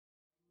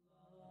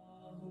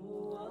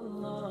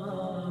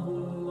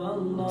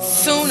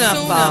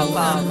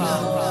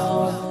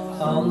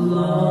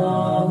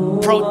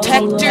Sunnahfollowers,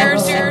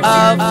 protectors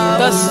of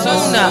the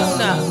Sunnah.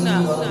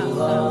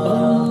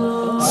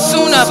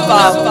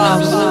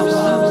 Sunnahfollowers,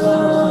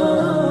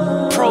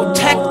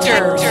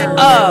 protectors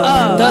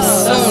of the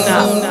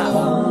Sunnah.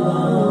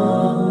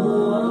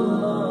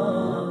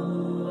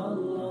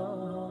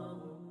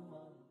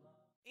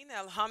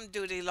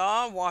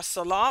 Alhamdulillah wa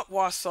salat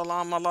wa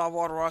salam ala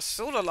wa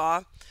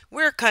rasulullah.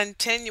 We're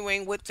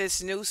continuing with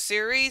this new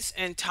series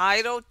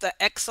entitled The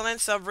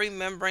Excellence of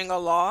Remembering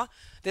Allah.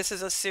 This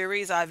is a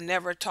series I've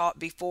never taught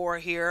before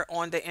here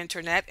on the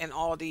internet in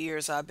all the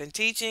years I've been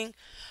teaching.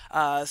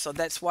 So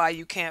that's why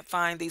you can't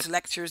find these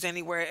lectures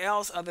anywhere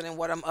else other than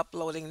what I'm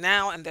uploading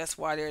now. And that's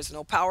why there's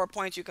no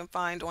PowerPoint you can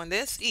find on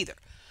this either,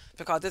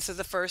 because this is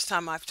the first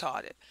time I've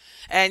taught it.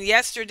 And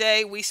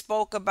yesterday we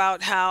spoke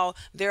about how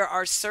there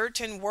are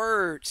certain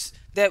words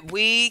that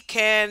we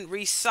can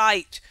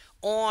recite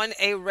on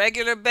a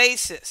regular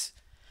basis.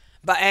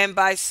 And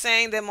by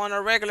saying them on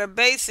a regular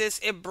basis,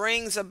 it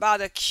brings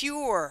about a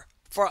cure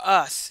for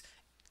us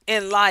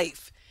in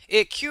life.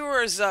 It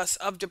cures us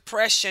of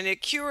depression.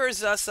 It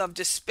cures us of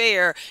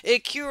despair.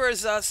 It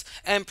cures us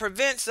and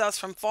prevents us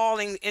from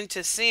falling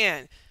into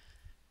sin.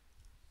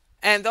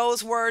 And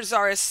those words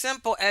are as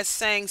simple as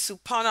saying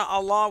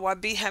Subhanallah wa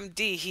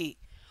bihamdihi,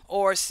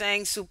 or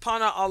saying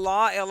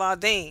Subhanallah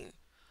el-Azim,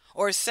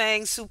 or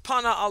saying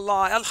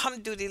Subhanallah,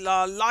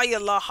 Alhamdulillah, La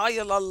ilaha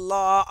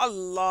illallah,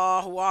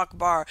 Allahu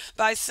Akbar.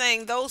 By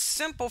saying those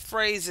simple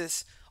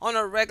phrases on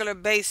a regular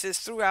basis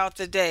throughout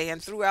the day and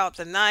throughout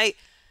the night,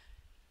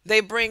 they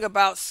bring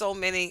about so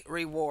many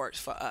rewards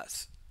for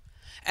us.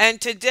 And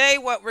today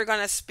what we're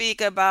going to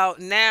speak about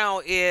now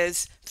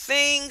is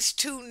things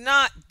to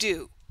not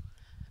do.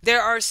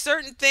 There are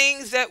certain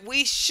things that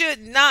we should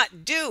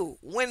not do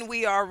when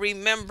we are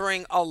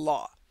remembering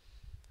Allah.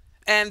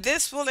 And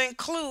this will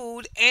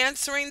include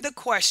answering the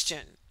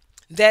question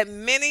that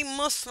many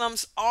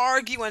Muslims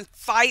argue and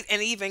fight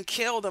and even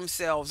kill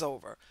themselves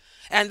over.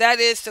 And that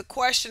is the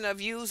question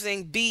of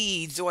using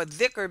beads or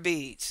dhikr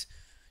beads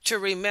to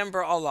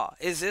remember Allah.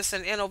 Is this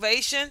an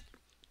innovation?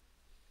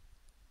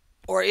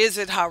 Or is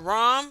it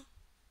haram?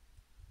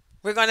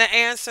 We're going to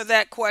answer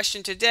that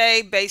question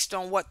today based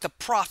on what the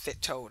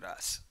Prophet told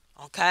us.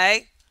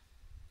 Okay?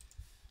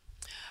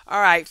 All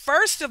right.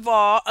 First of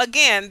all,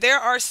 again, there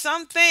are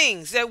some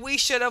things that we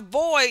should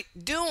avoid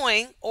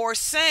doing or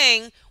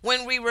saying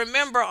when we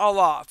remember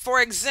Allah.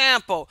 For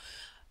example,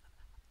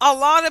 a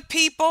lot of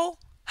people,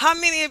 how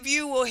many of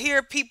you will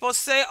hear people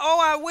say, "Oh,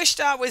 I wished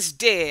I was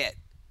dead.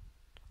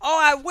 Oh,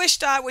 I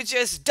wished I would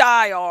just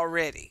die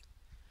already."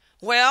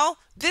 Well,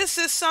 this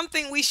is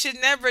something we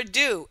should never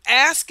do.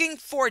 Asking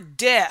for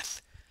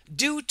death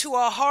due to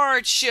a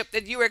hardship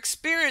that you're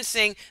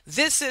experiencing,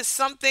 this is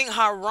something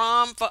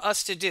haram for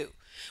us to do.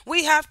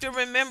 We have to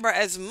remember,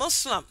 as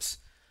Muslims,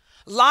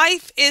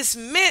 life is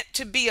meant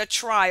to be a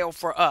trial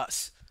for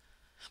us.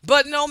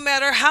 But no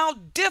matter how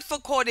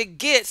difficult it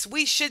gets,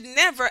 we should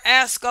never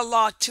ask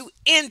Allah to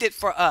end it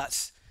for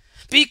us.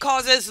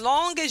 Because as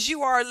long as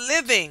you are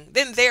living,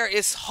 then there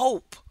is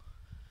hope.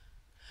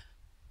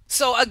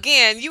 So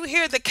again, you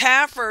hear the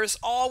kafirs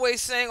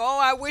always saying, "Oh,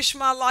 I wish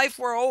my life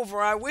were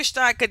over. I wished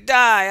I could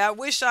die. I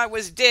wish I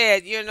was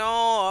dead,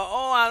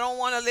 Oh, I don't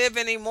want to live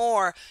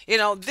anymore."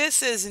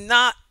 This is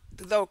not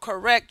the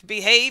correct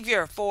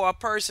behavior for a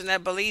person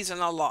that believes in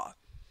Allah.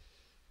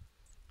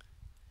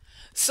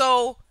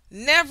 So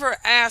never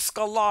ask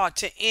Allah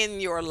to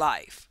end your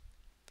life.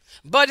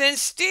 But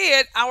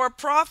instead, our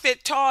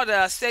Prophet taught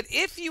us that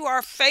if you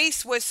are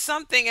faced with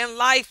something in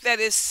life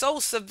that is so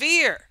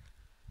severe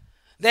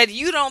that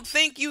you don't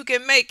think you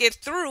can make it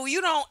through,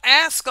 you don't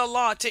ask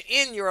Allah to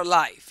end your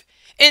life.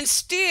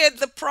 Instead,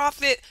 the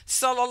Prophet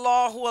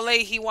sallallahu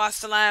alaihi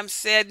wasallam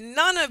said,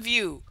 none of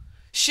you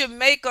should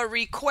make a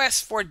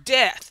request for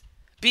death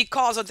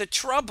because of the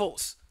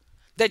troubles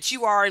that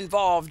you are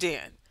involved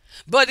in.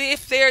 But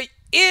if there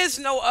is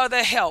no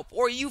other help,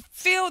 or you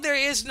feel there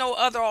is no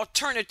other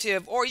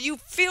alternative, or you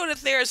feel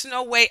that there is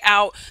no way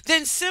out,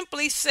 then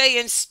simply say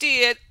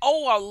instead,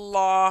 "Oh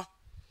Allah,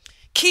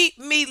 keep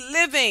me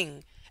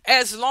living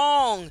as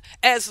long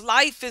as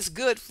life is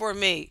good for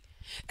me,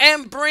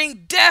 and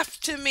bring death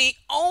to me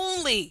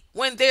only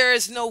when there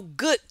is no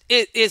good.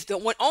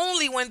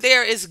 Only when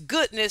there is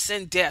goodness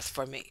in death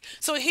for me."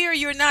 So here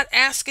you're not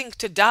asking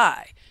to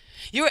die.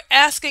 You're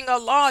asking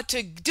Allah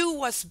to do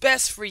what's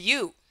best for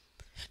you,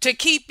 to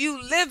keep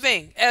you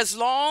living as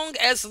long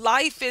as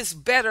life is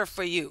better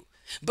for you.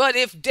 But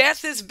if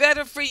death is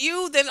better for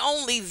you, then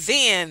only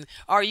then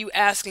are you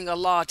asking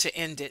Allah to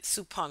end it.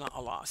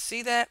 Subhanallah.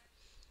 See that?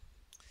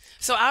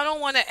 So I don't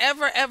want to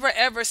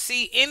ever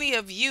see any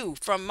of you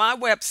from my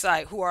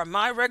website who are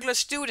my regular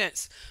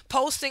students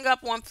posting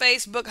up on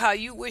Facebook how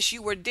you wish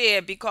you were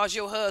dead because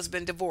your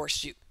husband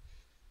divorced you.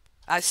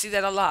 I see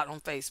that a lot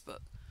on Facebook.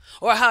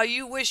 Or how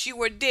you wish you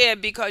were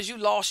dead because you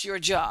lost your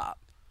job.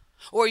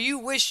 Or you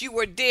wish you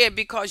were dead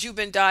because you've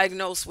been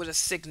diagnosed with a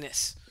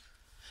sickness.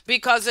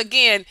 Because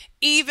again,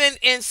 even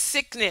in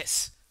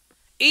sickness,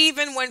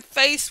 even when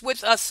faced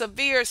with a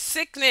severe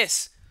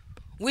sickness,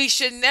 we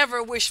should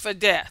never wish for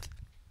death.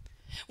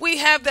 We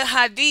have the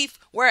hadith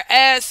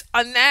whereas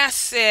Anas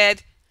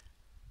said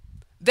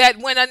that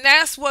when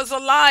Anas was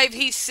alive,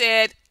 he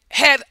said,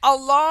 had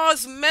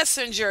Allah's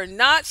messenger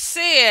not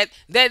said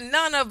that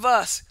none of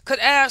us could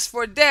ask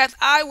for death,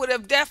 I would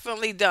have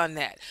definitely done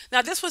that.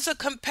 Now, this was a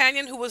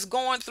companion who was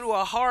going through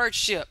a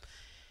hardship.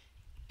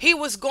 He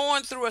was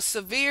going through a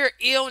severe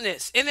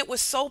illness, and it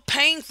was so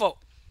painful.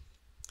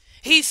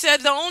 He said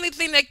the only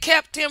thing that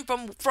kept him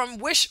from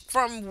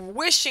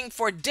wishing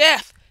for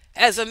death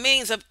as a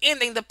means of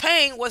ending the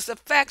pain was the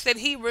fact that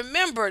he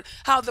remembered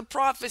how the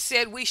Prophet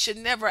said we should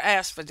never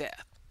ask for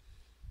death.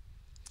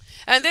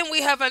 And then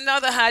we have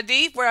another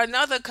hadith where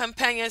another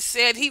companion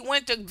said he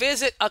went to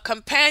visit a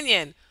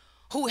companion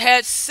who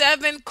had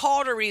 7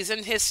 cauteries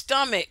in his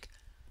stomach.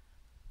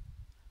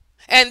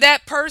 And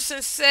that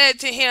person said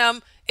to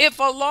him, if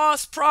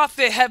Allah's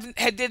Prophet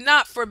did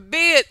not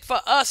forbid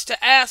for us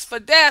to ask for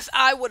death,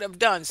 I would have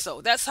done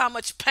so. That's how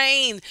much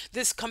pain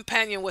this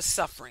companion was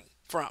suffering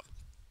from.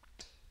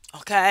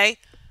 Okay?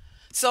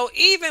 So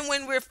even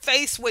when we're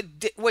faced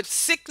with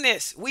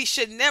sickness, we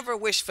should never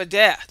wish for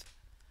death.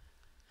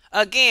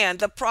 Again,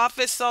 the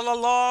Prophet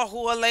sallallahu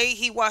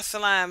alaihi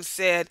wasallam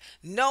said,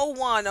 no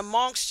one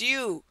amongst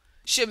you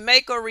should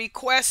make a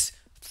request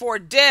for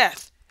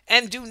death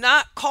and do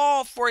not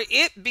call for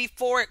it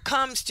before it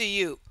comes to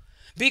you.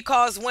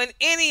 Because when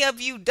any of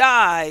you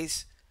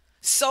dies,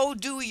 so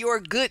do your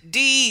good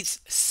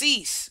deeds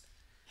cease.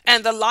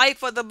 And the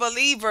life of the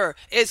believer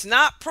is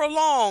not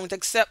prolonged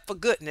except for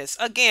goodness.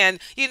 Again,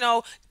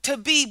 to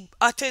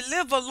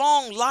live a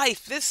long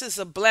life, this is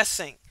a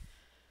blessing.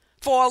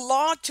 For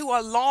Allah to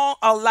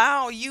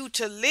allow you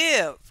to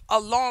live a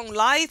long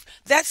life,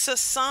 that's a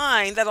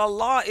sign that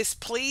Allah is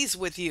pleased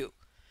with you.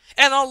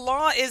 And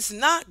Allah is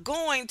not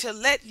going to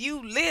let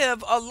you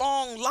live a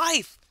long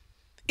life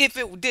if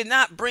it did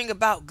not bring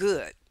about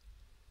good.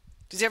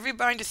 Does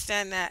everybody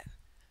understand that?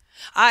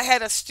 I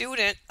had a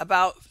student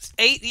about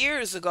 8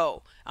 years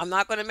ago. I'm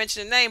not going to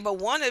mention the name, but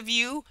one of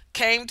you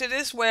came to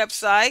this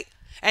website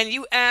and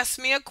you asked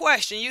me a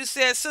question. You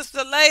said,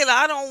 Sister Laila,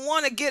 I don't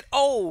want to get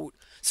old.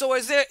 So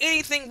is there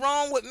anything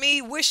wrong with me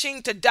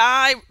wishing to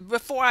die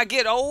before I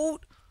get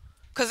old?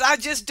 Because I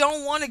just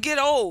don't want to get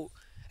old.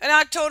 And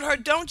I told her,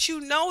 don't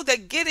you know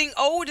that getting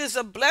old is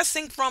a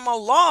blessing from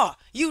Allah?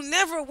 You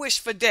never wish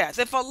for death.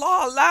 If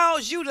Allah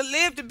allows you to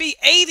live to be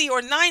 80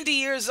 or 90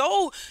 years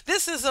old,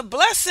 this is a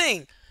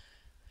blessing.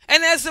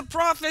 And as the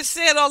Prophet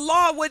said,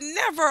 Allah would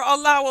never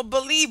allow a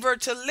believer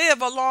to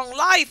live a long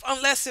life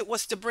unless it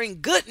was to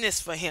bring goodness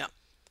for him.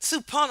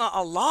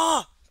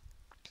 Subhanallah.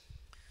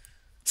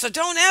 So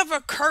don't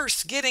ever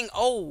curse getting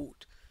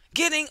old.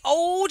 Getting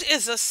old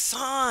is a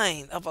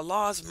sign of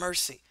Allah's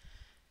mercy.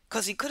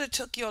 Because he could have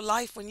took your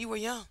life when you were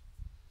young.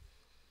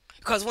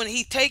 Because when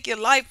he take your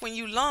life when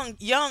you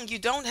young, you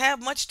don't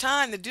have much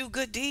time to do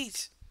good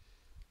deeds.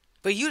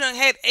 But you done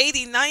had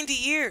 80, 90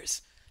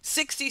 years,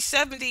 60,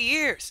 70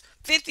 years,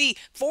 50,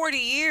 40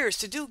 years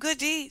to do good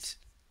deeds.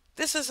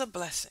 This is a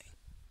blessing.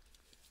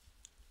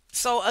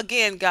 So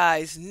again,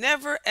 guys,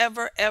 never,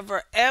 ever,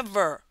 ever,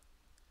 ever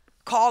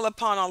call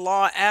upon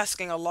Allah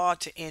asking Allah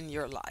to end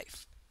your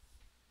life.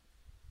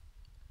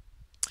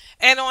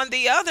 And on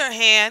the other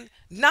hand,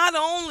 not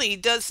only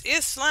does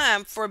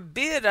Islam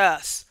forbid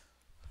us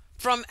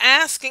from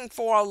asking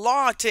for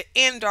Allah to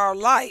end our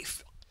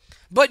life,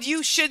 but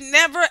you should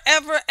never,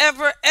 ever,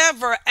 ever,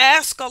 ever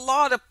ask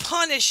Allah to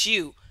punish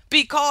you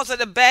because of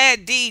the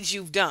bad deeds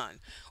you've done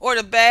or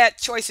the bad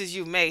choices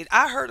you've made.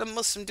 I heard a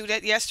Muslim do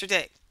that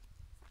yesterday.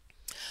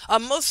 A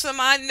Muslim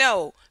I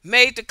know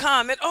made the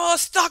comment, oh,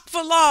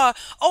 astaghfirullah,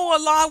 oh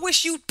Allah, I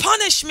wish you'd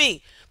punish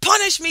me.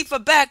 Punish me for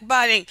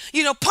backbiting.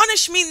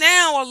 Punish me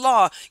now,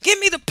 Allah. Give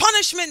me the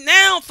punishment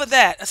now for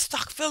that.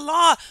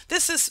 Astaghfirullah.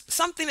 This is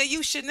something that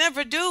you should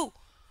never do.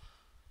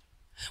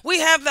 We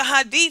have the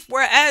hadith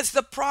whereas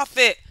the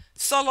Prophet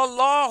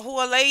sallallahu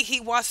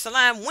alaihi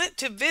wasallam went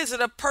to visit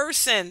a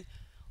person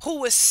who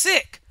was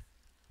sick.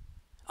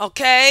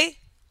 Okay?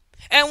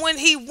 And when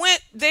he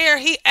went there,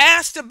 he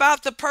asked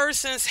about the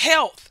person's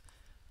health.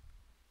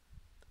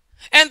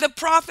 And the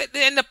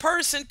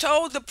person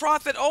told the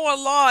Prophet, oh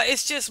Allah,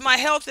 it's just my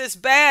health is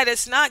bad.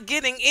 It's not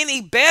getting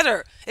any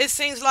better. It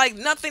seems like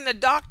nothing the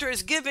doctor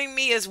is giving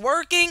me is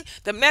working.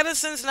 The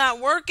medicine's not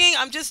working.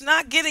 I'm just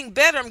not getting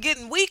better. I'm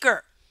getting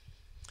weaker.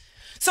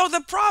 So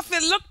the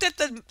Prophet looked at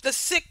the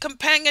sick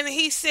companion and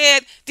he said,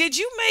 did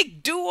you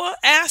make dua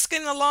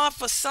asking Allah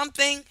for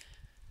something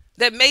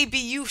that maybe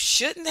you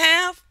shouldn't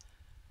have?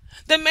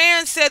 The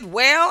man said,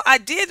 well, I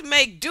did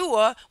make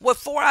dua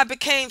before I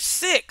became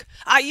sick.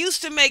 I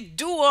used to make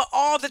dua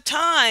all the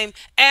time,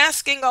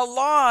 asking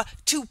Allah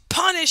to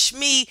punish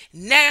me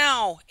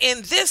now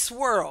in this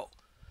world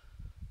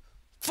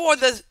for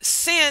the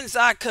sins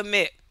I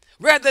commit,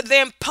 rather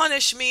than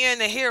punish me in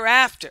the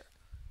hereafter.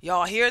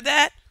 Y'all hear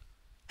that?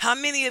 How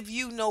many of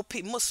you know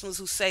Muslims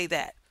who say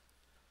that?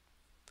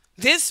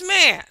 This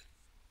man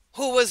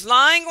who was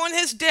lying on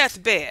his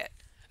deathbed,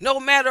 no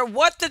matter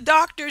what the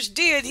doctors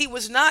did, he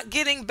was not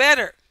getting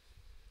better.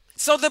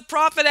 So the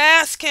prophet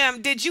asked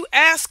him, did you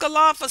ask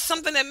Allah for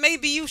something that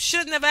maybe you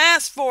shouldn't have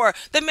asked for?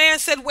 The man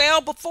said,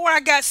 well, before I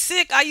got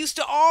sick, I used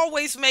to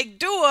always make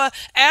dua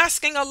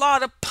asking Allah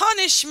to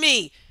punish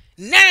me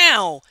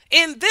now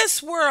in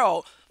this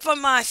world for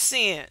my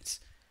sins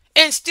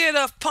instead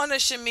of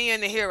punishing me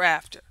in the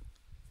hereafter.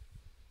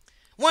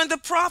 When the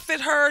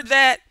prophet heard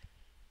that,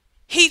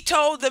 he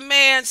told the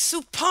man,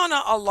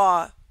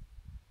 Subhanallah,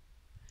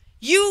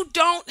 you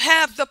don't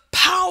have the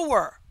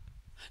power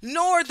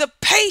nor the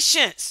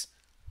patience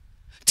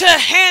to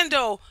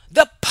handle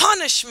the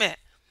punishment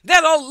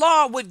that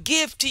Allah would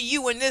give to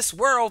you in this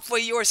world for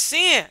your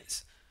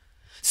sins.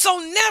 So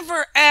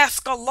never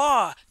ask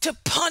Allah to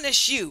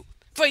punish you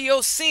for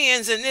your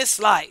sins in this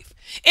life.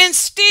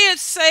 Instead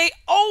say,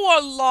 oh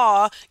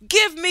Allah,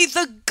 give me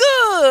the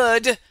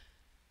good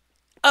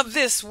of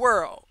this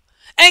world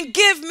and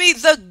give me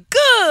the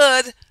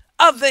good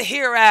of the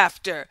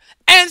hereafter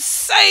and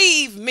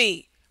save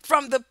me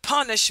from the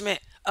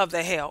punishment of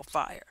the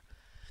hellfire.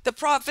 The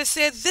prophet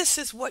said, this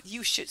is what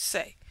you should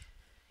say.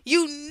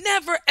 You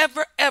never,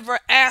 ever, ever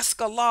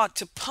ask Allah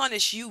to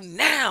punish you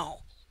now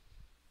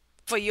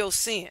for your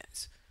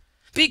sins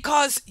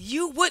because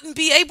you wouldn't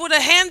be able to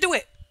handle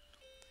it.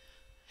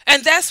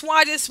 And that's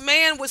why this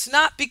man was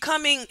not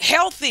becoming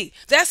healthy.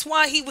 That's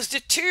why he was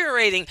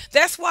deteriorating.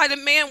 That's why the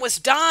man was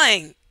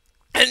dying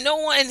and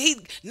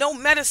no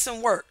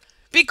medicine worked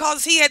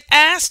because he had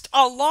asked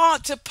Allah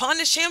to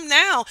punish him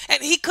now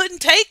and he couldn't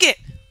take it.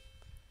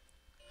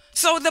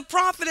 So the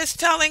prophet is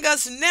telling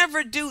us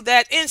never do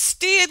that.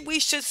 Instead, we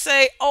should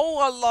say, oh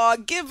Allah,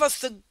 give us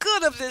the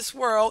good of this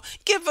world,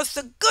 give us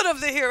the good of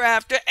the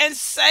hereafter, and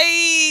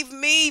save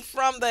me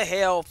from the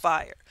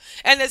hellfire.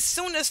 And as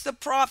soon as the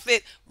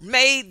prophet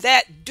made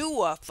that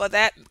dua for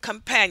that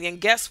companion,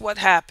 guess what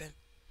happened?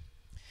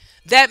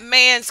 That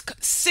man's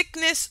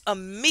sickness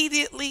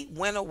immediately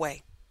went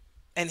away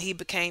and he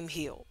became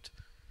healed.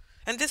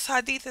 And this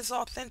hadith is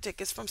authentic.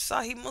 It's from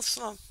Sahih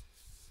Muslim.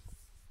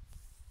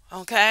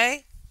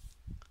 Okay?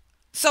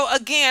 So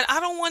again, I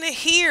don't want to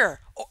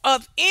hear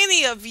of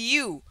any of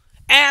you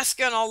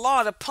asking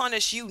Allah to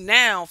punish you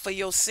now for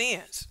your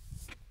sins.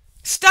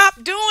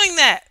 Stop doing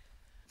that.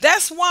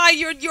 That's why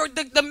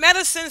the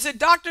medicines that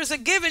doctors are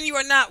giving you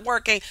are not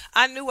working.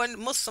 I knew a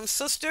Muslim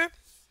sister.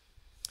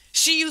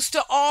 She used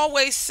to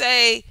always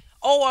say,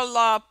 oh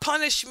Allah,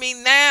 punish me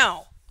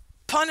now.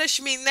 Punish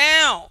me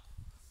now.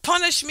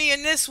 Punish me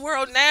in this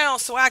world now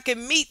so I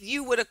can meet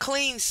you with a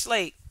clean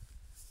slate.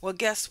 Well,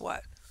 guess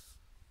what?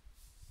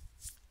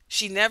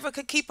 She never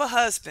could keep a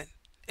husband.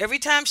 Every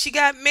time she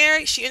got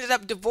married, she ended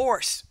up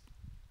divorced.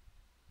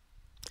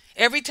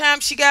 Every time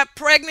she got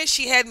pregnant,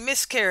 she had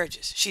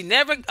miscarriages. She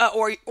never,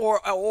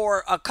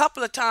 or a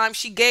couple of times,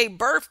 she gave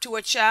birth to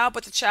a child,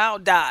 but the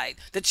child died.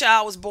 The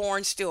child was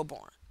born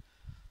stillborn.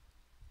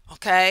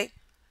 Okay?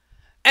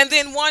 And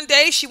then one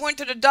day she went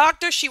to the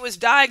doctor. She was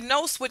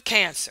diagnosed with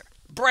cancer,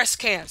 breast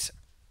cancer.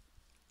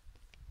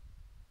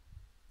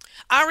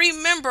 I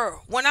remember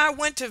when I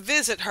went to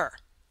visit her,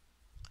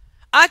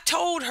 I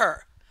told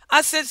her,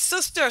 I said,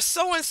 sister,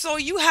 so-and-so,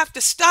 you have to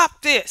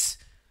stop this.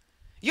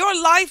 Your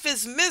life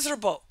is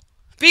miserable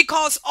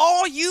because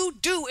all you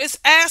do is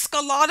ask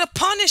Allah to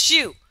punish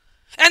you.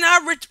 And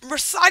I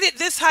recited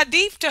this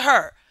hadith to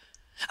her.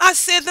 I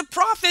said, the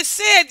prophet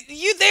said,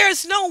 there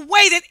is no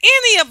way that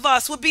any of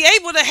us would be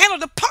able to handle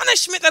the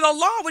punishment that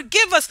Allah would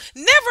give us.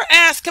 Never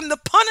ask him to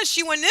punish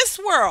you in this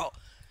world.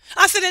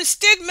 I said,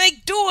 instead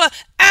make dua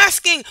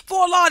asking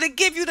for Allah to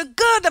give you the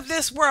good of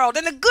this world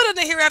and the good of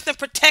the hereafter and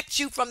protect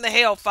you from the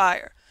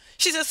hellfire.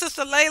 She said,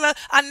 Sister Laila,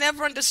 I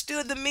never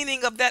understood the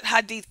meaning of that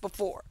hadith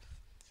before.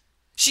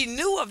 She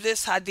knew of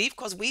this hadith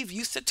because we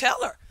used to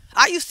tell her.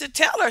 I used to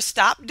tell her,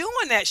 stop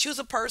doing that. She was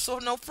a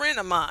personal friend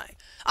of mine.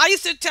 I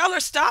used to tell her,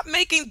 stop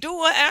making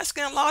dua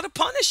asking Allah to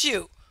punish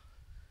you.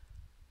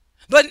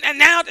 But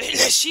now that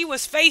she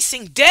was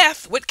facing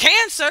death with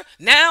cancer,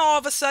 now all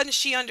of a sudden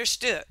she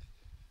understood.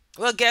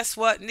 Well, guess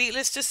what?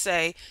 Needless to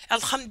say,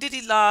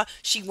 alhamdulillah,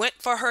 she went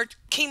for her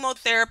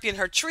chemotherapy and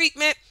her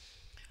treatment.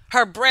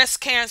 Her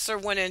breast cancer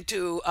went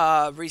into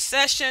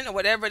recession or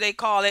whatever they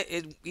call it.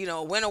 It,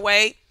 went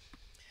away.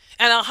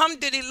 And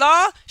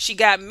alhamdulillah, she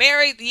got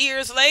married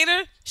years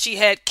later. She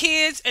had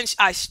kids, and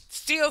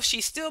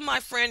she's still my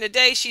friend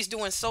today. She's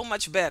doing so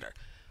much better.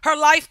 Her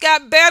life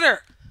got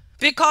better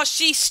because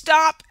she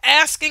stopped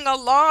asking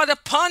Allah to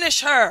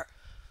punish her.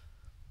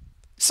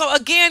 So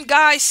again,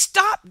 guys,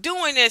 stop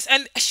doing this.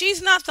 And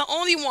she's not the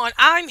only one.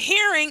 I'm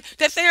hearing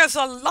that there's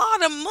a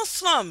lot of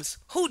Muslims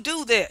who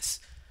do this.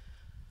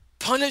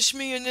 Punish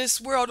me in this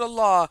world,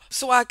 Allah,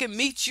 so I can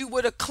meet you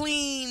with a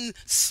clean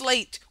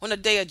slate on the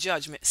day of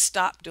judgment.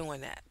 Stop doing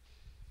that.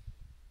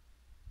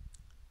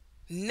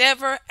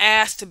 Never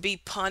ask to be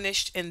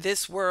punished in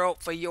this world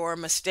for your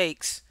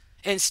mistakes.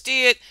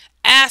 Instead,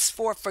 ask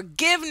for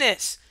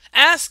forgiveness.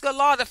 Ask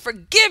Allah to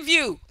forgive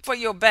you for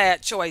your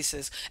bad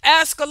choices.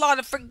 Ask Allah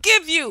to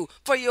forgive you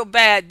for your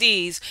bad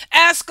deeds.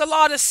 Ask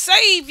Allah to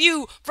save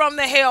you from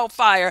the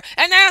hellfire.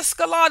 And ask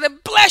Allah to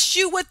bless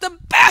you with the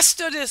best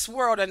of this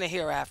world and the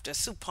hereafter.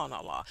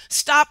 Subhanallah.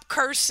 Stop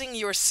cursing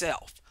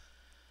yourself.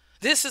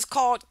 This is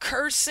called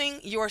cursing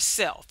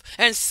yourself.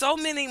 And so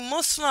many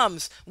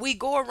Muslims, we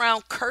go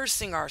around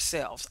cursing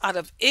ourselves out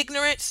of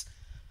ignorance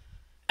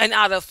and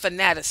out of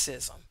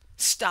fanaticism.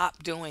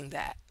 Stop doing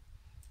that.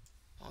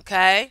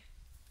 Okay?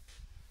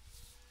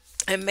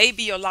 And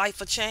maybe your life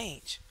will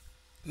change.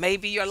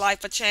 Maybe your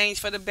life will change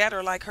for the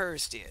better, like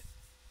hers did.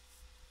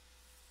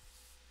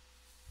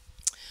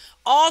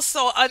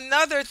 Also,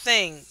 another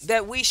thing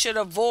that we should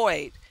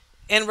avoid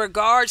in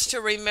regards to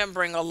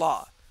remembering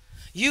Allah,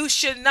 you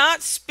should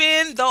not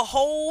spend the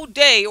whole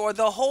day or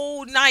the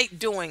whole night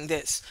doing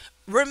this.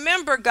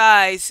 Remember,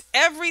 guys,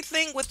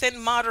 everything within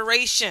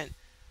moderation.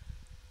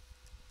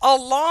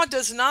 Allah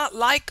does not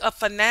like a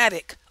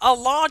fanatic.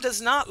 Allah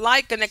does not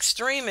like an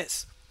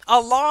extremist.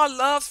 Allah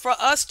loves for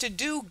us to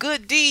do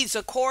good deeds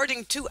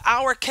according to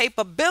our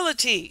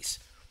capabilities.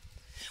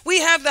 We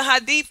have the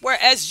hadith where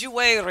as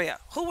Juwayriya.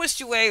 Who was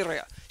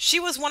Juwayriya? She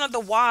was one of the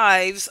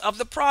wives of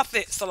the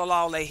Prophet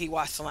sallallahu alaihi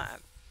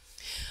wasallam.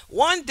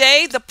 One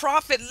day the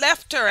Prophet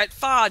left her at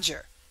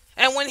Fajr.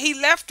 And when he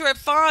left her at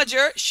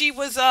Fajr, she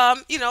was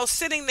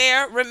sitting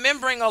there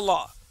remembering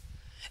Allah.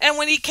 And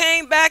when he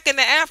came back in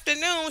the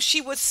afternoon,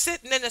 she was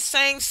sitting in the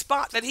same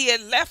spot that he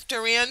had left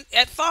her in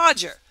at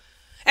Fajr.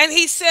 And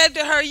he said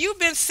to her, "You've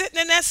been sitting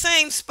in that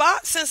same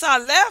spot since I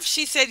left?"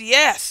 She said,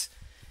 "Yes."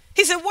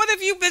 He said, "What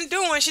have you been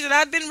doing?" She said,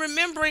 "I've been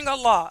remembering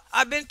Allah.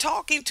 I've been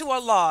talking to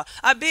Allah.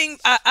 I've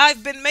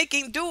been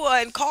making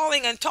dua and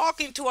calling and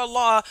talking to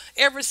Allah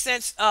ever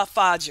since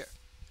Fajr."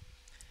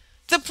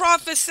 The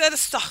Prophet said,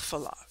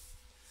 "Astaghfirullah."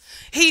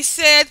 He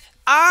said,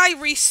 "I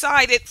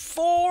recited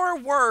 4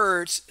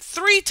 words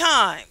 3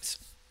 times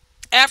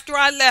after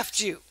I left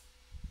you.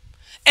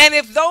 And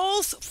if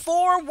those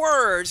 4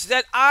 words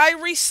that I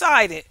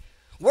recited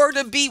were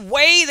to be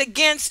weighed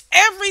against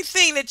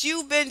everything that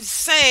you've been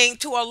saying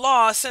to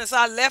Allah since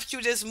I left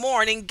you this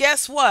morning,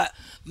 guess what?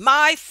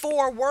 My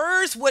 4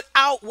 words would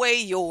outweigh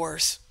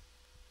yours."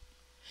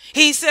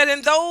 He said,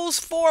 and those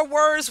 4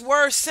 words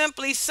were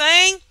simply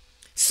saying,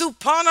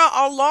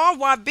 Subhanallah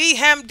wa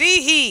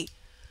bihamdihi,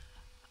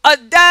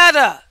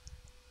 adada,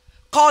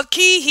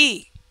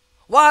 qalkihi,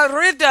 wa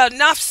rida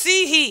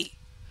nafsihi,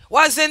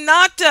 wa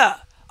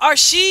zinata,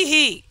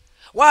 arshihi,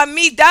 wa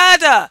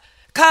midada,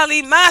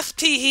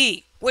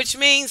 kalimatihi, which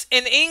means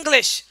in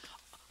English,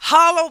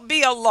 hallowed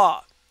be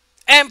Allah,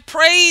 and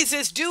praise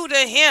is due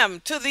to him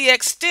to the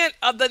extent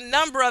of the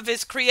number of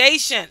his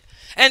creation,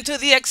 and to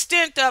the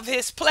extent of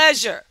his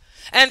pleasure,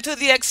 and to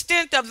the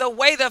extent of the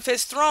weight of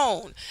his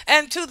throne,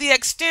 and to the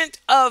extent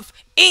of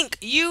ink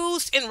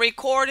used in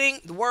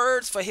recording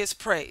words for his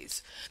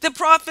praise. The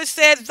Prophet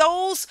said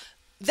those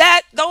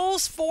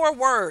 4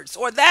 words,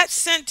 or that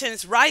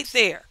sentence right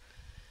there,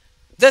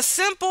 the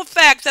simple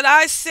fact that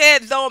I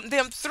said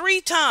them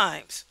 3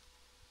 times,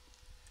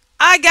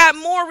 I got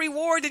more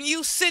reward than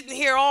you sitting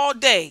here all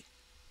day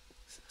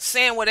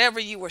saying whatever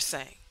you were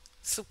saying.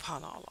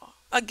 Subhanallah.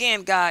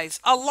 Again,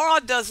 guys,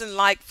 Allah doesn't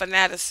like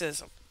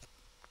fanaticism.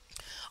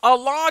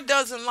 Allah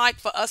doesn't like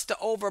for us to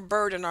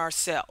overburden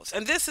ourselves.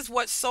 And this is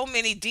what so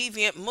many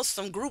deviant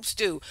Muslim groups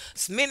do.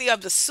 Many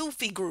of the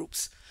Sufi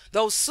groups,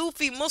 those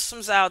Sufi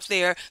Muslims out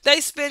there, they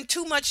spend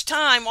too much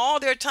time, all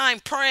their time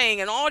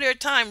praying and all their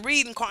time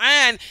reading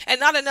Quran and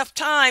not enough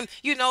time,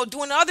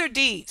 doing other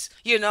deeds,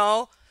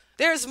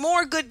 There's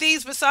more good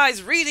deeds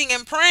besides reading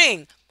and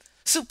praying.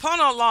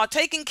 Subhanallah,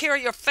 taking care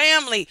of your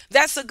family,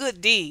 that's a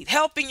good deed.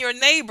 Helping your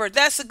neighbor,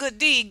 that's a good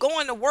deed.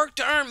 Going to work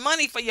to earn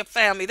money for your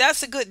family,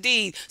 that's a good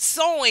deed.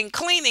 Sewing,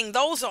 cleaning,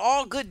 those are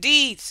all good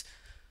deeds.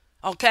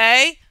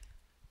 Okay?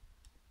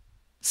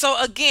 So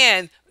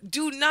again,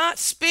 do not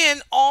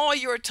spend all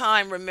your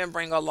time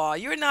remembering Allah.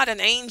 You're not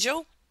an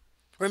angel.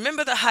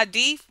 Remember the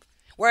hadith?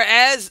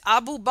 Whereas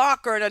Abu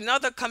Bakr and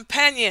another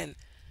companion,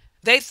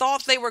 they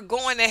thought they were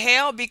going to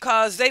hell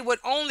because they would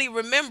only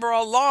remember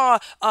Allah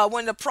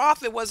when the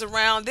Prophet was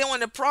around. Then when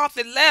the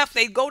Prophet left,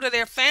 they'd go to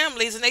their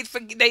families and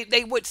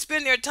they would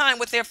spend their time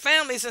with their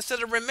families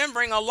instead of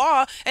remembering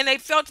Allah, and they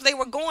felt they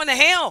were going to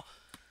hell.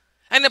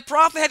 And the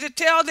Prophet had to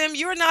tell them,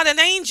 you're not an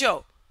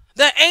angel.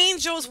 The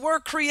angels were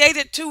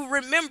created to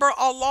remember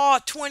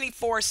Allah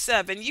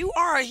 24/7. You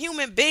are a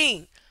human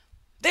being.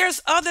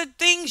 There's other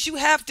things you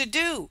have to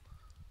do.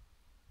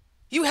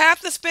 You have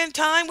to spend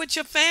time with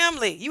your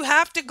family. You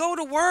have to go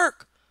to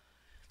work.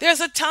 There's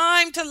a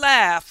time to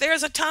laugh.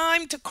 There's a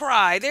time to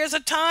cry. There's a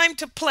time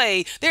to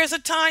play. There's a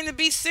time to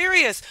be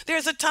serious.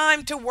 There's a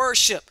time to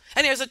worship.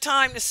 And there's a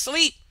time to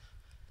sleep.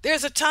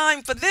 There's a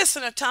time for this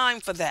and a time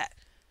for that.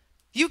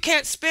 You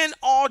can't spend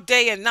all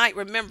day and night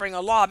remembering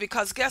Allah,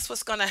 because guess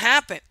what's going to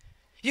happen?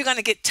 You're going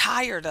to get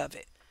tired of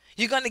it.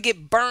 You're going to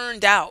get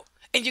burned out,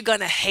 and you're going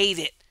to hate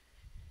it.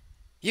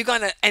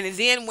 And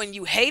then when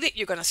you hate it,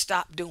 you're going to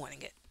stop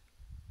doing it.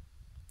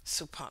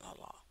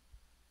 Subhanallah.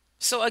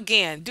 So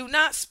again, do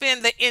not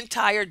spend the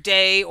entire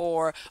day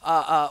or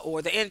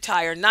the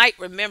entire night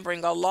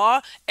remembering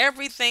Allah.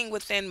 Everything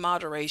within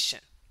moderation.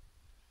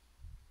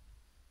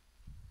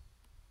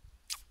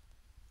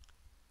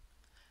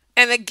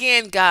 And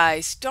again,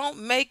 guys, don't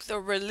make the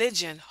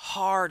religion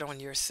hard on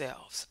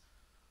yourselves.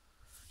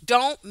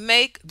 Don't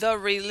make the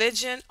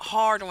religion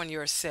hard on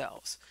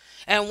yourselves.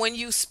 And when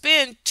you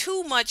spend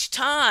too much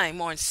time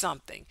on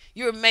something,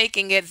 you're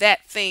making it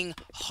that thing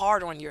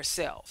hard on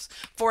yourselves.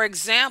 For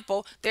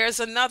example, there's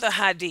another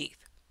hadith,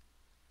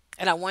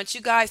 and I want you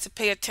guys to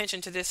pay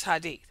attention to this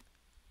hadith.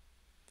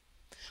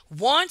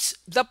 Once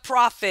the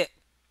Prophet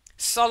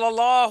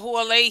sallallahu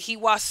alaihi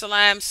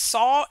wasallam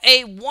saw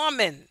a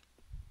woman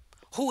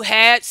who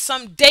had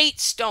some date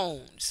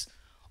stones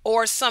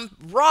or some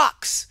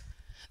rocks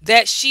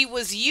that she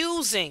was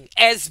using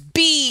as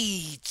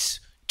beads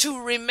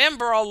to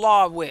remember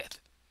Allah with.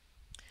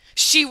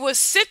 She was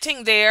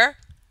sitting there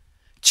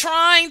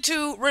trying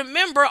to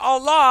remember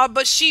Allah,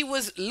 but she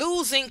was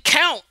losing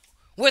count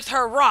with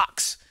her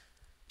rocks.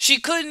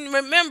 She couldn't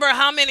remember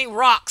how many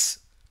rocks.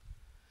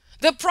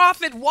 The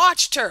Prophet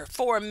watched her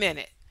for a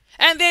minute,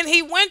 and then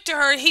he went to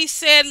her and he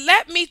said,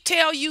 let me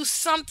tell you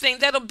something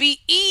that'll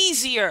be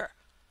easier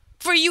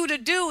for you to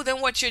do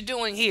than what you're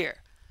doing here.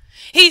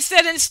 He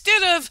said,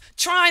 instead of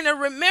trying to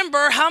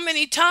remember how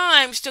many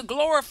times to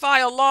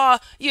glorify Allah,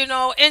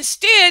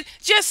 instead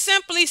just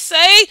simply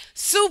say,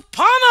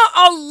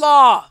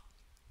 Subhanallah.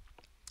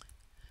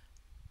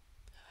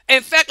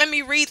 In fact, let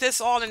me read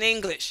this all in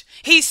English.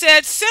 He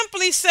said,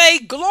 simply say,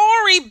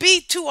 glory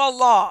be to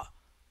Allah,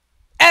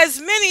 as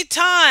many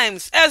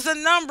times as the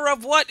number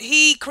of what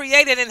he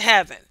created in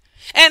heaven.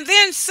 And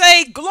then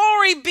say,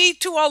 glory be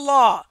to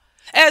Allah,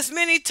 as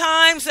many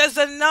times as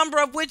the number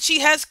of which he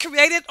has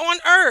created on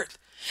earth.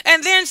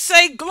 And then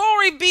say,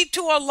 glory be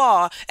to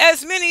Allah,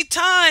 as many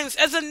times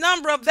as the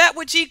number of that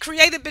which he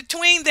created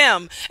between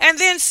them. And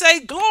then say,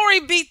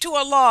 glory be to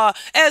Allah,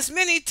 as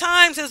many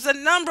times as the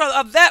number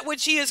of that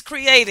which he is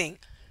creating.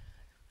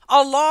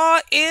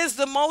 Allah is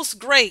the most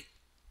great.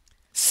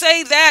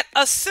 Say that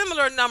a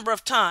similar number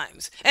of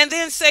times. And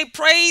then say,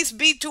 praise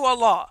be to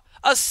Allah,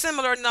 a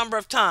similar number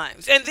of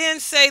times. And then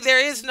say, there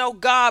is no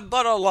God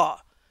but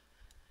Allah.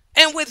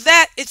 And with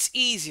that, it's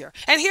easier.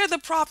 And here the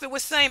Prophet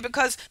was saying,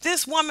 because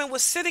this woman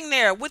was sitting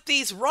there with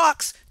these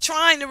rocks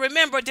trying to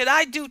remember, did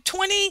I do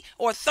 20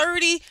 or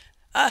 30?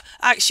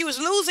 She was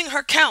losing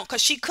her count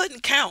because she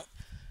couldn't count.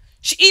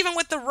 Even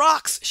with the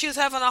rocks, she was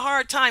having a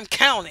hard time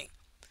counting.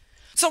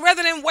 So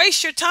rather than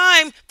waste your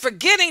time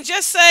forgetting,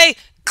 just say,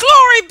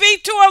 glory be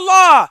to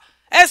Allah,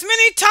 as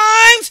many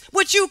times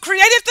which you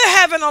created the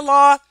heaven,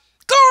 Allah.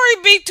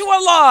 Glory be to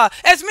Allah,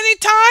 as many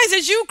times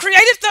as you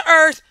created the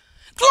earth.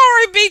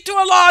 Glory be to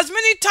Allah, as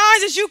many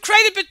times as you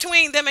created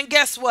between them. And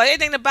guess what?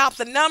 It ain't about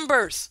the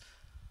numbers.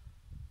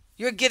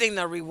 You're getting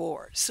the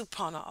reward.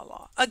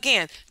 Subhanallah.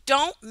 Again,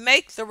 don't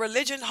make the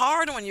religion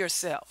hard on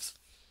yourselves.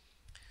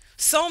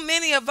 So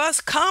many of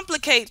us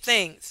complicate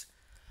things.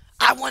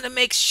 I want to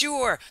make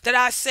sure that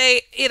I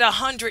say it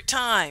 100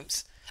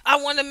 times. I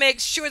want to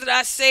make sure that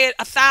I say it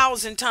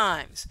 1,000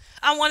 times.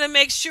 I want to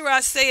make sure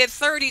I say it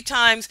 30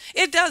 times.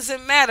 It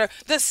doesn't matter.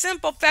 The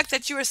simple fact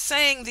that you're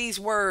saying these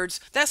words,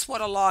 that's what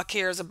Allah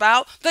cares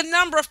about. The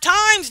number of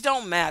times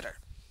don't matter.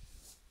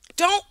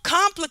 Don't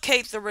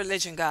complicate the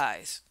religion,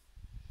 guys.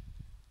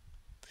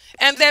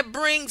 And that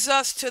brings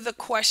us to the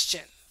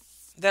question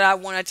that I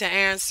wanted to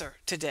answer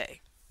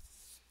today.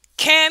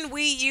 Can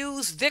we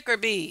use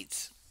dhikr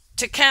beads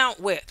to count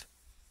with?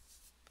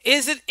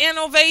 Is it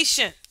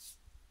innovation?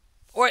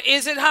 Or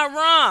is it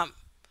haram?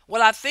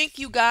 Well, I think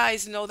you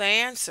guys know the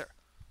answer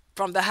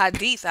from the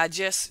hadith I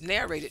just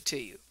narrated to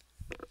you.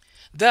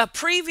 The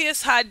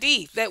previous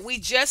hadith that we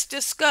just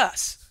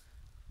discussed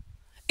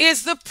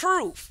is the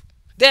proof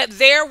that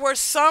there were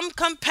some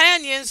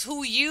companions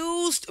who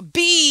used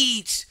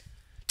beads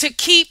to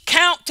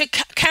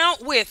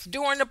count with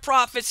during the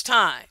Prophet's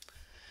time.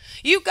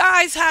 You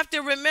guys have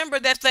to remember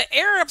that the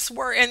Arabs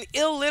were an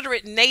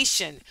illiterate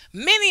nation.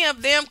 Many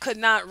of them could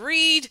not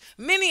read,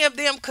 many of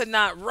them could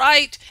not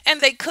write, and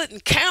they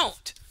couldn't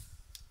count.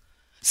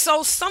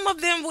 So some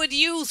of them would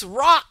use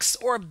rocks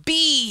or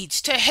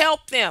beads to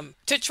help them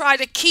to try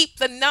to keep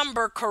the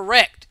number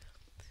correct.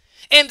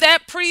 In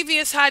that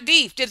previous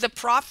hadith, did the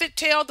Prophet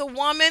tell the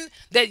woman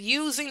that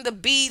using the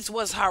beads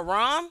was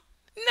haram?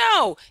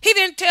 No, he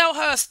didn't tell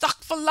her,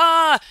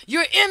 astaghfirullah,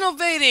 you're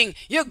innovating,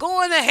 you're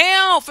going to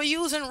hell for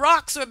using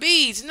rocks or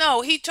beads.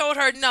 No, he told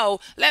her,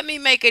 no, let me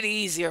make it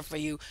easier for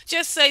you.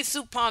 Just say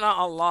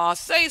subhanallah,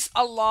 say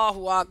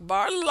Allahu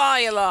Akbar, la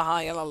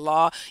ilaha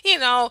illallah,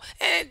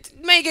 and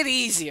make it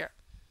easier.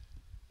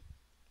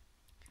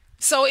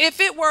 So if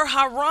it were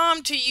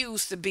haram to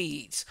use the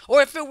beads,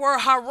 or if it were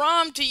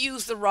haram to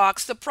use the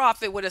rocks, the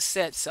Prophet would have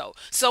said so.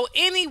 So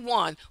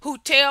anyone who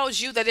tells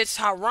you that it's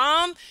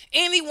haram,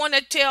 anyone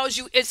that tells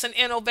you it's an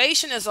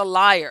innovation is a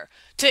liar.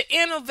 To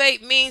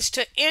innovate means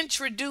to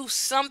introduce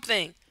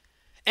something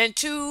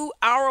into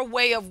our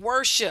way of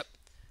worship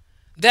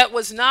that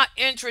was not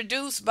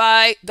introduced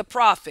by the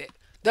Prophet.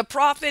 The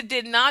Prophet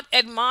did not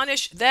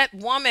admonish that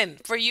woman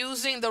for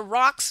using the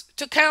rocks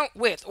to count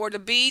with or the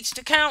beads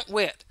to count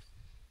with.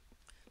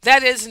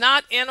 That is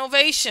not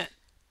innovation.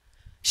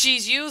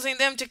 She's using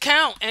them to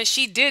count, and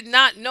she did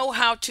not know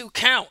how to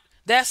count.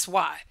 That's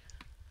why.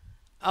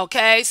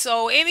 Okay,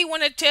 so anyone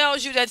that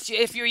tells you that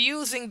if you're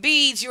using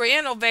beads, you're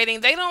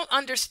innovating, they don't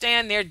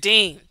understand their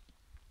deen.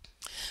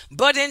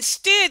 But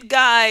instead,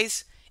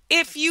 guys,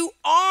 if you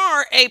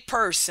are a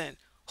person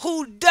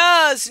who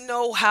does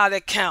know how to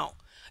count,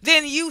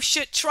 then you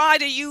should try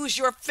to use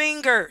your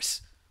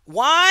fingers.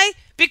 Why?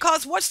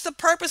 Because what's the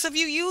purpose of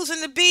you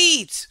using the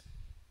beads?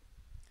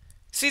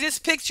 See this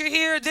picture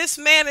here? This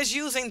man is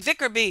using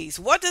dhikr beads.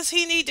 What does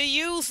he need to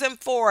use them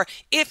for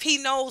if he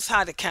knows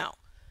how to count?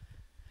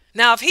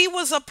 Now, if he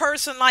was a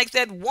person like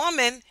that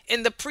woman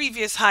in the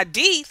previous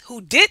hadith who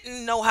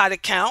didn't know how to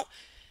count,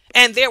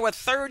 and there were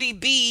 30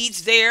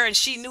 beads there, and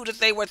she knew that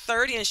they were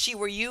 30, and she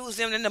would use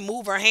them and to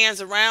move her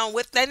hands around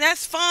with, then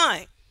that's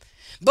fine.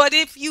 But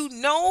if you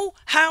know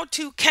how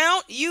to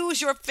count, use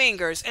your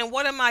fingers. And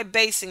what am I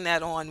basing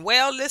that on?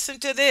 Well, listen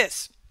to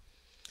this.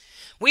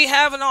 We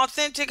have an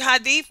authentic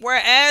hadith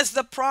whereas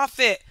the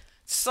Prophet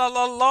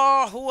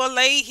sallallahu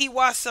alaihi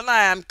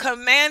wasallam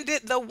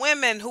commanded the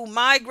women who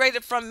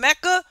migrated from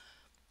Mecca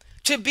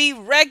to be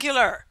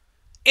regular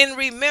in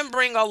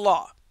remembering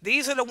Allah.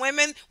 These are the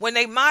women, when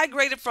they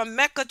migrated from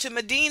Mecca to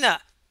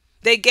Medina,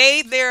 they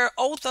gave their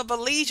oath of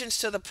allegiance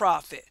to the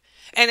Prophet.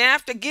 And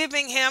after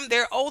giving him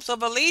their oath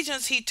of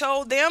allegiance, he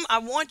told them, I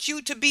want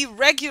you to be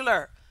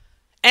regular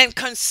and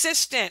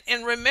consistent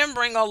in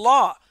remembering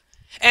Allah.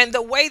 And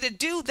the way to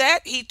do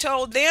that, he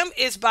told them,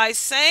 is by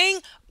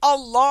saying,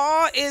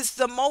 Allah is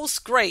the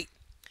most great,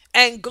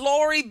 and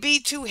glory be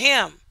to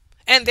him.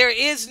 And there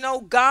is no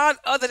God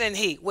other than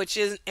he, which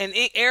is in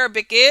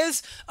Arabic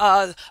is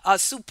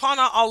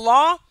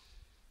subhanallah,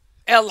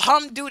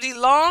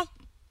 alhamdulillah,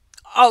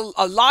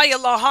 la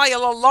ilaha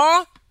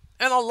illallah,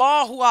 and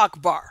Allahu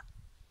Akbar.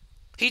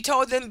 He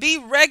told them, be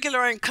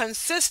regular and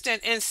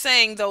consistent in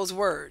saying those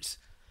words.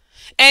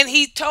 And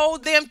he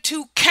told them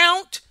to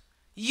count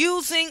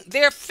using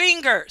their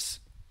fingers,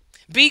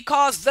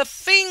 because the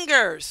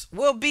fingers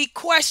will be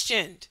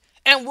questioned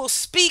and will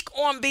speak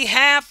on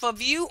behalf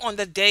of you on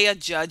the day of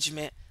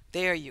judgment.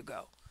 There you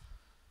go.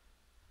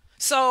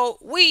 So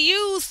we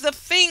use the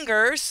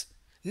fingers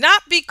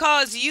not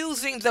because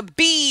using the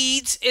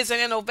beads is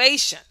an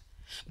innovation,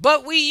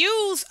 but we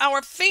use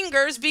our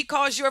fingers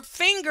because your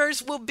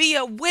fingers will be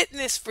a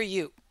witness for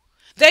you.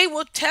 They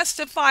will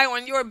testify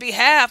on your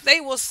behalf.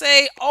 They will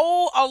say,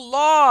 oh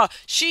Allah,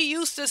 she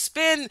used to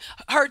spend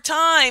her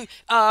time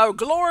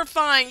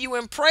glorifying you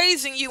and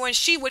praising you, and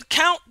she would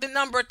count the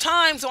number of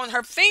times on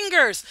her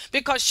fingers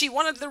because she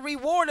wanted the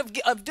reward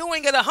of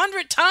doing it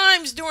 100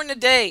 times during the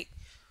day.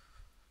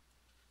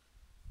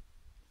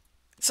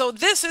 So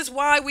this is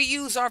why we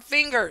use our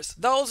fingers,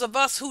 those of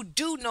us who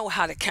do know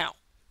how to count.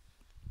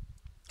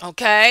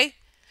 Okay?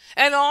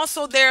 And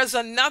also there's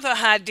another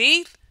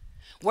hadith.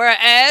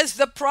 Whereas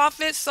the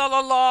Prophet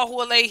sallallahu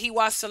alaihi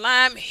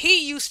wasallam,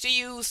 he used to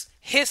use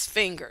his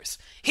fingers.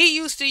 He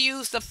used to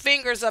use the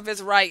fingers of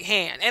his right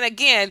hand. And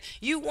again,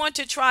 you want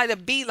to try to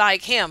be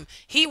like him.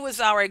 He was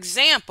our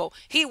example.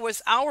 He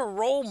was our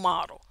role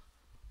model.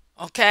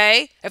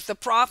 Okay? If the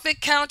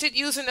Prophet counted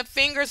using the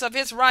fingers of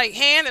his right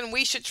hand, and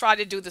we should try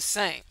to do the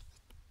same.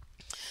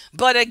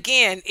 But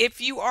again,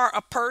 if you are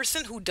a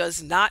person who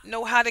does not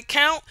know how to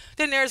count,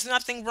 then there's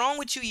nothing wrong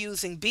with you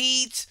using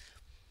beads.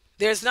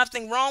 There's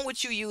nothing wrong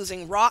with you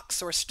using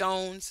rocks or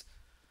stones.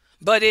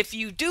 But if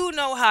you do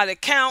know how to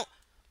count,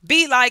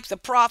 be like the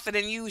Prophet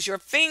and use your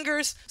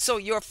fingers, so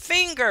your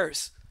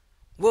fingers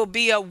will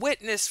be a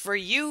witness for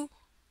you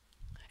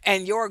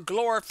and your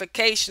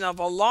glorification of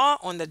Allah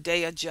on the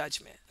day of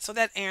judgment. So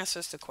that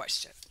answers the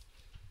question.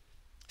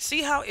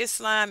 See how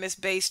Islam is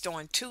based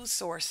on two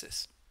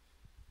sources: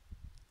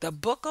 the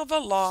book of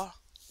Allah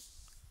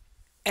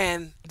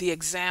and the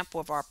example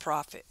of our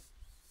Prophet.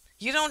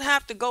 You don't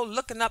have to go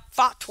looking up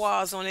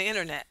fatwas on the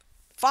internet.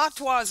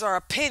 Fatwas are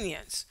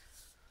opinions,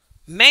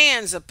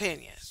 man's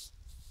opinion.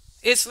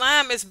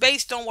 Islam is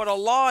based on what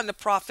Allah and the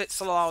Prophet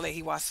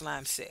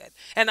ﷺ said.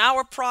 And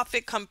our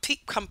Prophet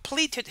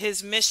completed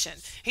his mission.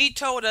 He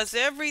told us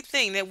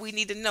everything that we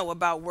need to know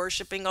about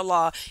worshiping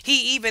Allah.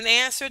 He even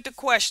answered the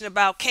question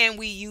about, can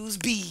we use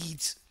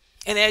beads?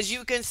 And as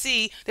you can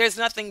see, there's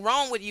nothing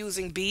wrong with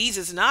using beads.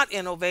 It's not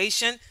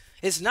innovation.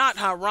 It's not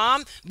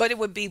haram, but it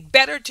would be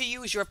better to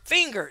use your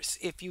fingers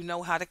if you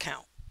know how to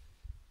count.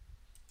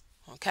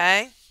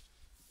 Okay?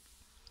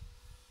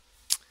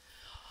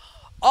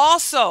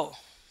 Also,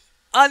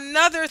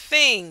 another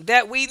thing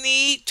that we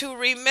need to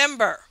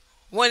remember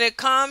when it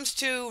comes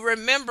to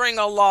remembering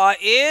Allah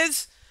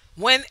is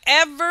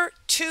whenever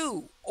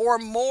two or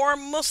more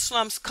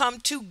Muslims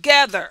come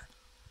together,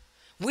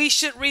 we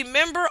should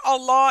remember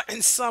Allah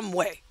in some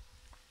way.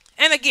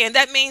 And again,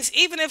 that means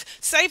even if,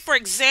 say for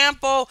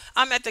example,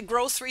 I'm at the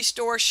grocery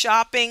store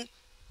shopping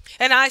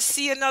and I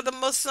see another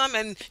Muslim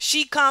and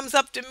she comes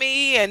up to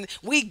me and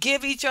we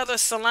give each other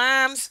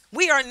salams,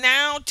 we are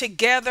now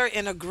together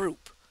in a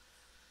group.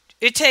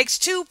 It takes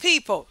two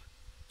people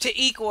to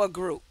equal a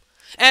group.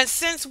 And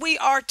since we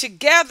are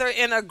together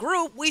in a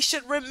group, we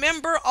should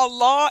remember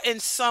Allah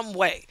in some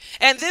way.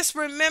 And this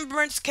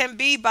remembrance can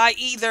be by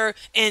either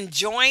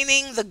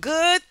enjoining the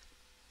good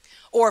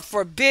or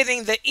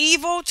forbidding the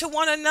evil to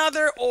one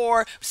another,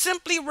 or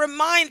simply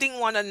reminding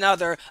one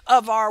another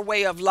of our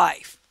way of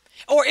life.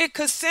 Or it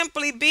could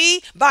simply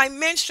be by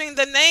mentioning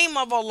the name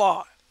of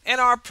Allah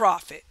and our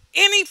Prophet.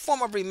 Any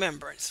form of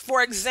remembrance.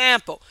 For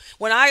example,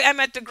 when I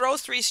am at the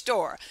grocery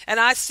store and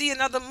I see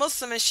another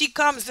Muslim and she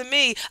comes to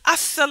me,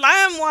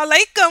 Assalamu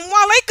alaikum,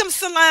 wa alaikum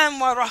salam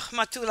wa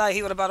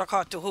rahmatullahi wa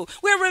barakatuhu.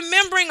 We're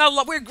remembering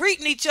Allah. We're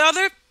greeting each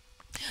other.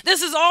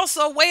 This is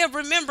also a way of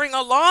remembering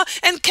Allah.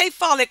 And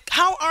Kaifalik,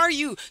 how are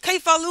you?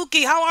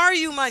 Kaifaluki, how are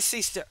you, my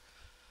sister?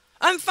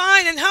 I'm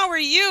fine, and how are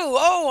you?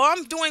 Oh,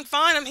 I'm doing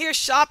fine. I'm here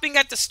shopping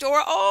at the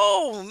store.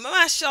 Oh,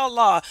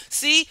 mashallah.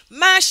 See,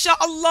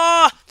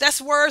 mashallah.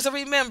 That's words of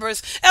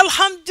remembrance.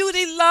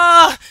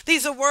 Alhamdulillah.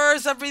 These are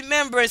words of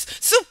remembrance.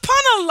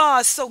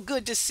 Subhanallah. It's so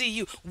good to see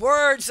you.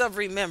 Words of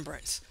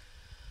remembrance.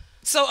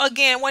 So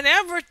again,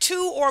 whenever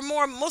two or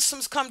more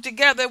Muslims come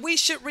together, we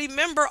should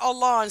remember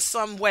Allah in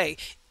some way,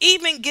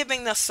 even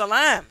giving the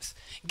salams.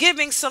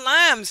 Giving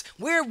salams,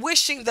 we're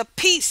wishing the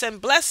peace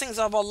and blessings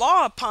of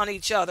Allah upon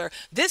each other.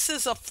 This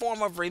is a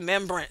form of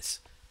remembrance.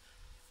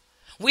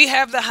 We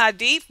have the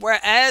hadith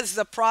whereas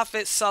the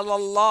Prophet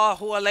sallallahu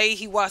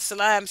alaihi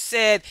wasallam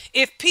said,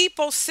 if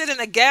people sit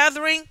in a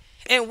gathering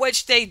in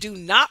which they do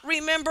not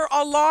remember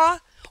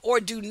Allah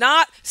or do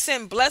not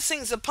send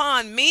blessings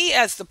upon me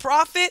as the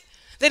Prophet,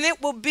 then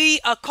it will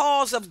be a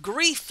cause of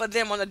grief for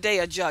them on the day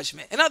of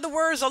judgment. In other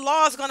words,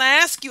 Allah is going to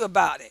ask you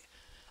about it.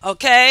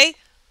 Okay?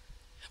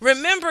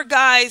 Remember,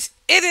 guys,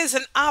 it is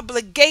an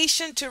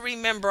obligation to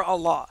remember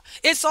Allah.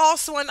 It's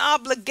also an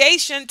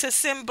obligation to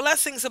send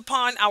blessings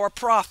upon our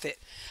Prophet.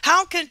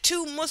 How can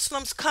two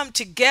Muslims come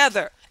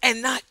together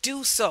and not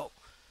do so?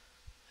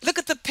 Look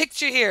at the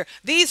picture here.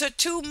 These are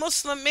two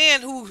Muslim men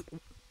who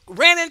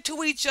ran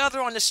into each other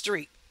on the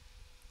street.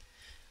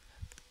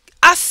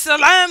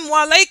 Assalamu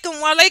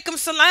alaikum wa alaikum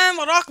salam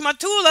wa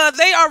rahmatullah.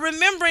 They are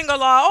remembering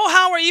Allah. Oh,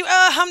 how are you?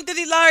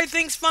 Alhamdulillah,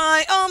 everything's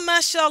fine. Oh,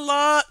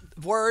 mashallah.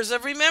 Words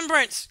of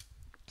remembrance.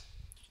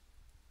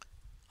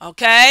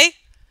 Okay?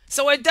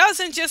 So it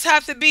doesn't just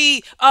have to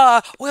be,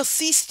 well,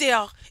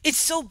 sister, it's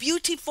so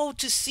beautiful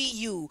to see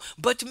you.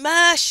 But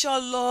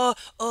mashallah,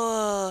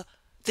 the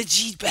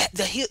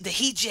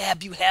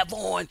hijab you have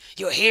on,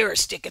 your hair is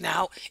sticking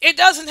out. It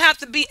doesn't have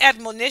to be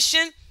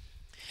admonition.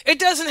 It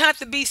doesn't have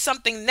to be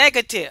something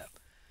negative.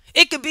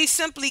 It could be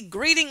simply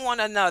greeting one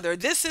another.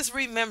 This is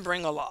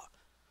remembering Allah.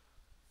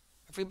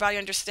 Everybody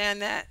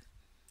understand that?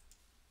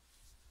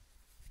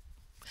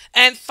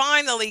 And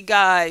finally,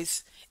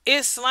 guys,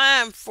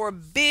 Islam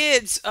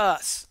forbids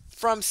us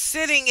from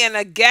sitting in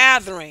a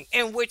gathering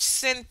in which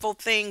sinful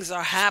things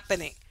are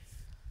happening.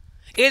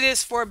 It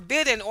is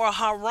forbidden or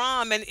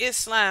haram in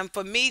Islam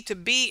for me to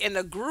be in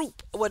a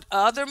group with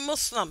other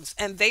Muslims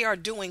and they are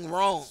doing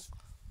wrong.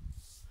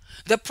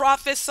 The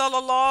Prophet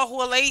sallallahu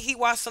alaihi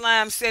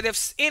wasallam said,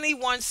 if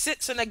anyone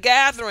sits in a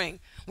gathering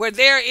where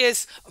there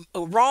is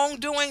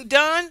wrongdoing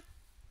done,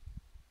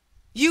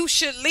 you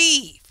should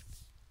leave.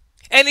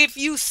 And if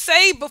you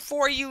say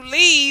before you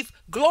leave,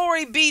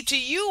 glory be to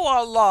you,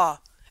 Allah,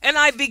 and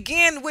I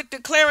begin with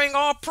declaring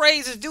all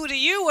praise is due to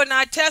you, and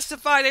I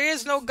testify there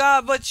is no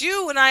God but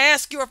you, and I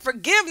ask your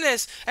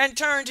forgiveness and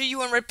turn to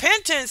you in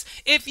repentance.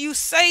 If you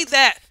say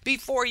that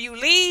before you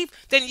leave,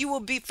 then you will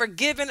be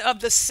forgiven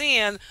of the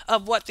sin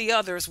of what the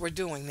others were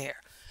doing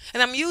there.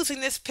 And I'm using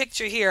this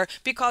picture here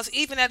because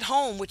even at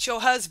home with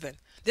your husband,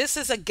 this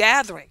is a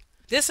gathering.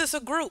 This is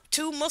a group,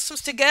 two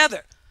Muslims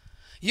together.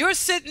 You're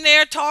sitting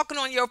there talking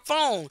on your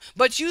phone,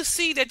 but you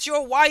see that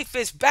your wife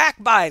is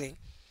backbiting.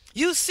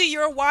 You see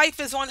your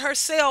wife is on her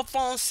cell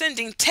phone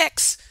sending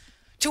texts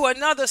to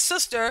another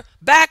sister,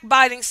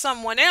 backbiting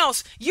someone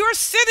else. You're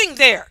sitting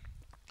there.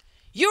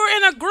 You're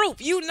in a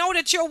group. You know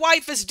that your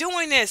wife is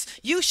doing this.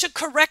 You should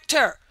correct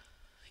her.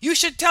 You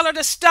should tell her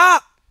to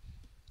stop.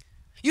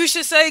 You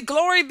should say,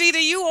 glory be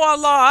to you,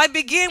 Allah. I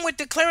begin with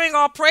declaring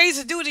all praise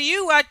is due to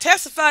you. I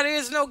testify there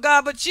is no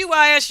God but you.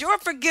 I ask your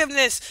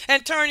forgiveness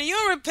and turn to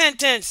your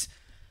repentance.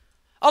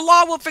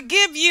 Allah will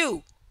forgive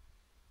you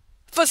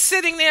for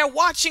sitting there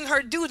watching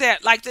her do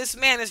that like this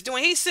man is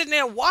doing. He's sitting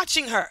there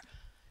watching her.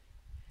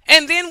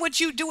 And then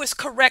what you do is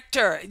correct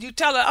her. You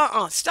tell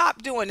her,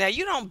 stop doing that.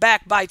 You don't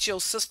backbite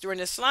your sister in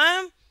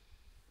Islam.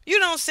 You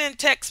don't send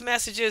text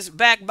messages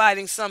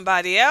backbiting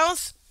somebody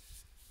else.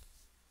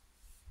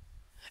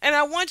 And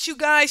I want you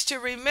guys to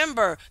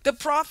remember, the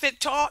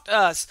Prophet taught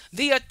us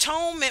the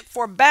atonement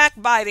for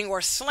backbiting or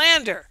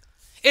slander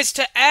is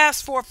to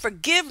ask for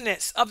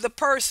forgiveness of the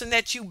person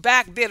that you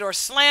backbit or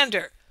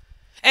slander,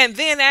 and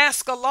then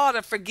ask Allah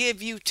to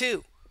forgive you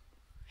too.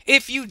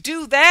 If you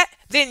do that,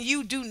 then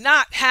you do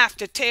not have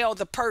to tell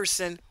the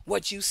person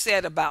what you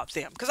said about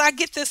them. Because I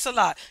get this a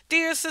lot.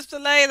 Dear Sister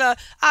Laila,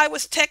 I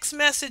was text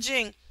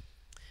messaging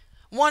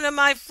one of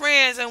my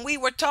friends and we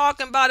were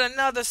talking about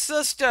another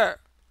sister.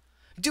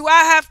 Do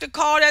I have to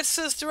call that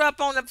sister up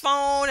on the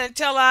phone and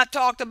tell her I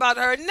talked about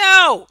her?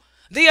 No.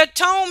 The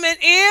atonement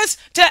is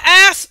to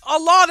ask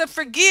Allah to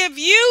forgive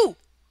you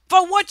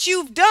for what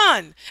you've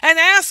done, and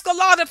ask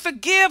Allah to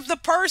forgive the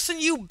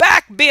person you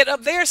backbit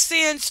of their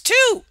sins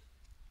too.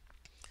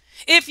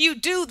 If you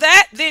do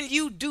that, then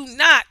you do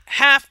not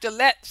have to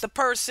let the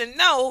person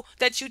know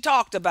that you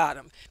talked about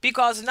them.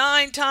 Because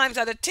 9 times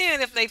out of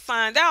 10, if they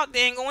find out,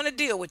 they ain't going to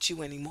deal with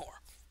you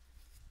anymore,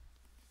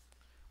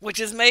 which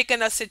is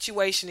making a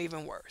situation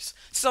even worse.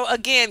 So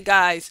again,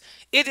 guys,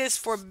 it is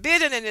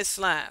forbidden in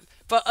Islam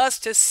for us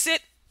to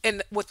sit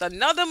with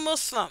another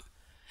Muslim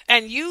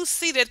and you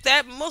see that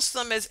that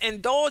Muslim is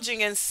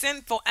indulging in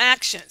sinful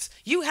actions.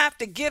 You have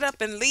to get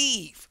up and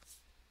leave.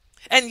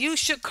 And you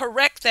should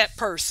correct that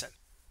person.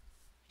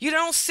 You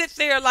don't sit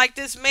there like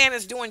this man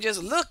is doing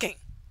just looking.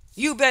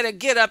 You better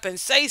get up and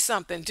say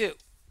something too.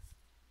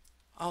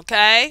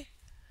 Okay?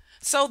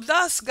 So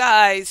thus,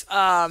 guys,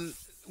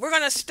 we're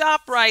going to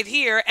stop right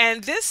here.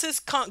 And this is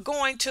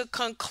going to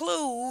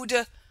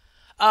conclude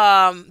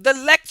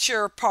the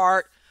lecture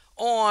part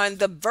on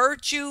the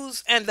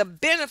virtues and the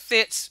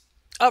benefits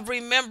of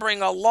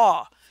remembering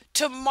Allah.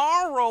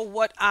 Tomorrow,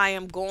 what I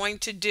am going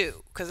to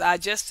do, because I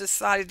just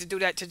decided to do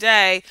that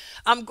today,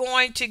 I'm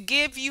going to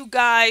give you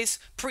guys,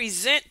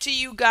 present to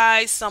you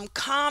guys some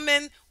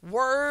common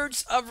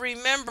words of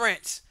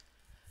remembrance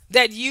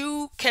that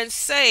you can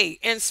say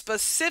in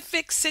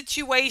specific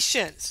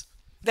situations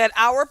that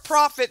our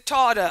prophet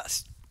taught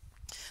us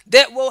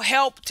that will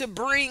help to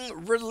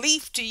bring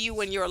relief to you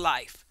in your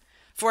life.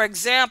 For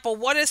example,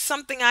 what is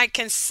something I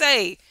can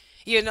say,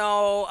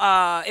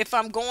 if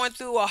I'm going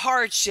through a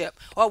hardship?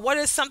 Or what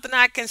is something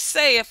I can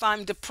say if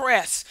I'm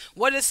depressed?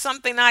 What is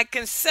something I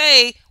can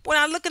say when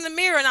I look in the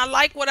mirror and I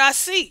like what I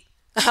see?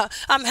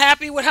 I'm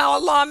happy with how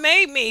Allah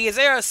made me. Is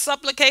there a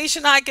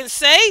supplication I can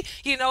say,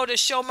 to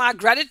show my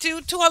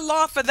gratitude to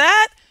Allah for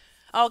that?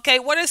 Okay,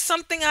 what is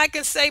something I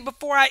can say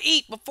before I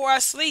eat, before I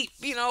sleep,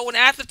 when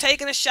after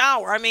taking a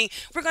shower? I mean,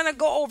 we're going to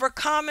go over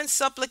common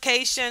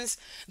supplications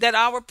that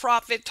our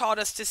prophet taught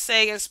us to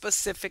say in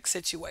specific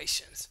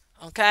situations.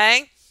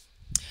 Okay,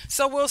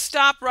 so we'll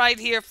stop right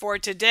here for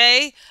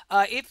today.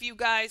 If you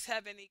guys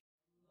have any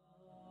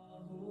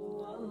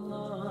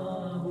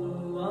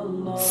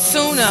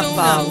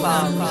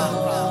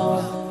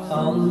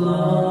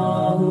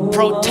Sunnahfollowers,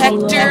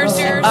 protectors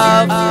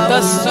of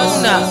the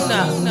Sunnah.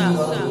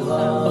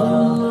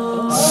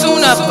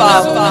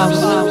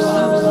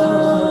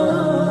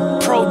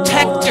 Sunnahfollowers,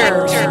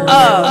 protectors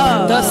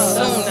of